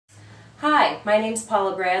Hi, my name is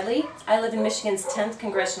Paula Bradley. I live in Michigan's 10th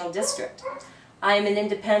Congressional District. I am an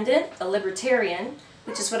independent, a libertarian,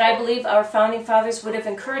 which is what I believe our Founding Fathers would have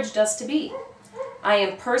encouraged us to be. I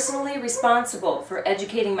am personally responsible for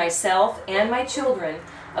educating myself and my children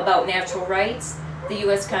about natural rights, the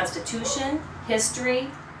U.S. Constitution, history,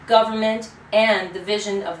 government, and the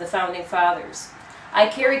vision of the Founding Fathers. I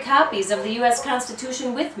carry copies of the U.S.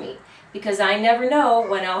 Constitution with me because I never know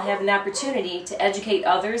when I'll have an opportunity to educate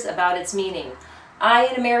others about its meaning. I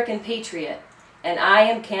am an American patriot, and I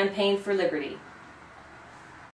am campaign for liberty.